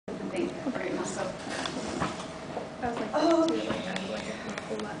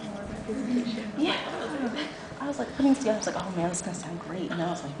presentation. Yeah. I was like putting together, I was like, oh man, this is going to sound great. And I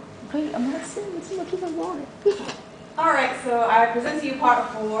was like, wait, I'm not seeing it. Look even more. All right, so I present to you part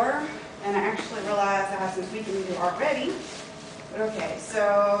 4, and I actually realized I have some tweaking to do already. But okay,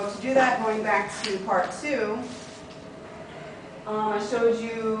 so to do that, going back to part 2, I showed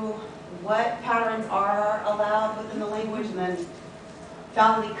you what patterns are allowed within the language, and then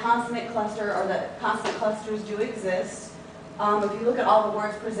found the consonant cluster, or that consonant clusters do exist. If you look at all the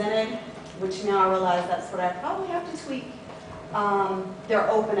words presented, which now I realize that's what I probably have to tweak, they're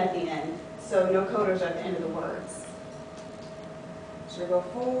open at the end. So no coders are at the end of the words. So we go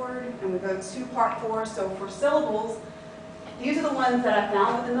forward and we go to part 4. So for syllables, these are the ones that I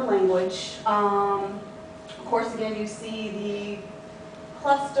found within the language. Of course, again, you see the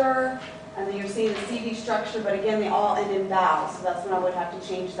cluster, and then you're seeing the CV structure, but again, they all end in vowels, so that's when I would have to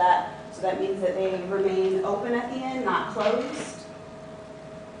change that. So that means that they remain open at the end, not closed.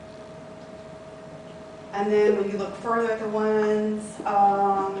 And then when you look further at the ones,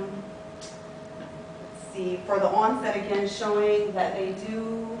 let's see, for the onset, again, showing that they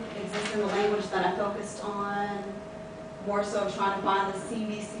do exist in the language, then I focused on more so trying to find the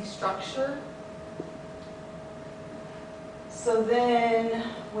CVC structure. So then,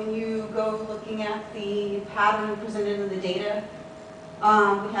 when you go looking at the pattern presented in the data,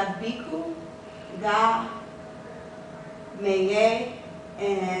 we have biku, ga, meye,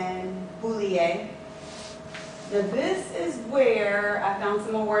 and bulie. Now this is where I found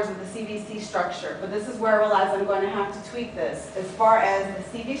some more words with the CVC structure, but this is where I realized I'm going to have to tweak this. As far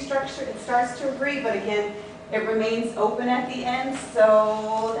as the CV structure, it starts to agree, but again, it remains open at the end,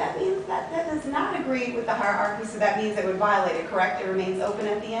 so that means that does not agree with the hierarchy, so that means it would violate it, correct? It remains open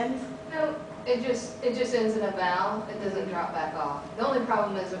at the end? No, it just ends in a vowel. It doesn't drop back off. The only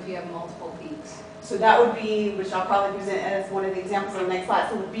problem is if you have multiple peaks. So that would be, which I'll probably present as one of the examples on the next slide,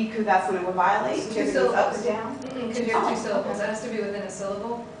 so with biku, that's when it would violate, It's because two it goes up syllables. and down? Because you have two syllables. It has to be within a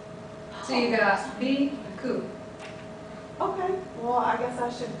syllable. So you got B and ku. Okay, well, I guess I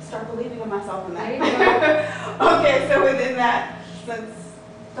should start believing in myself in that. There you go. Okay, so within that, since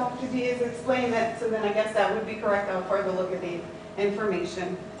Dr. D has explained that, so then I guess that would be correct. I'll further look at the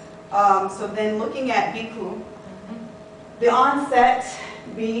information. So then looking at biku, the onset,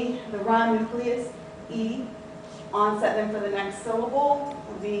 B, the run nucleus, E, onset then for the next syllable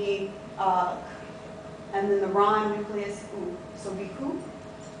would be and then the rhyme nucleus, U, so biku.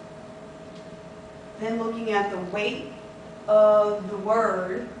 Then looking at the weight of the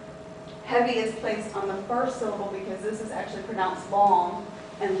word, heavy is placed on the first syllable because this is actually pronounced long,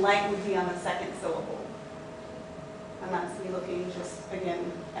 and light would be on the second syllable. And that's me looking just,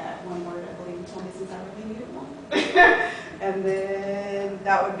 again, at one word, I believe you told me since I really needed one. And then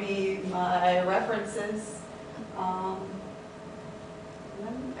that would be my references. And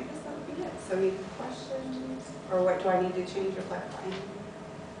then I guess that would be it. So any questions? Or what do I need to change or clarify?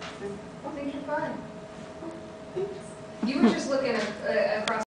 I think you're fine. Thanks. You were just looking across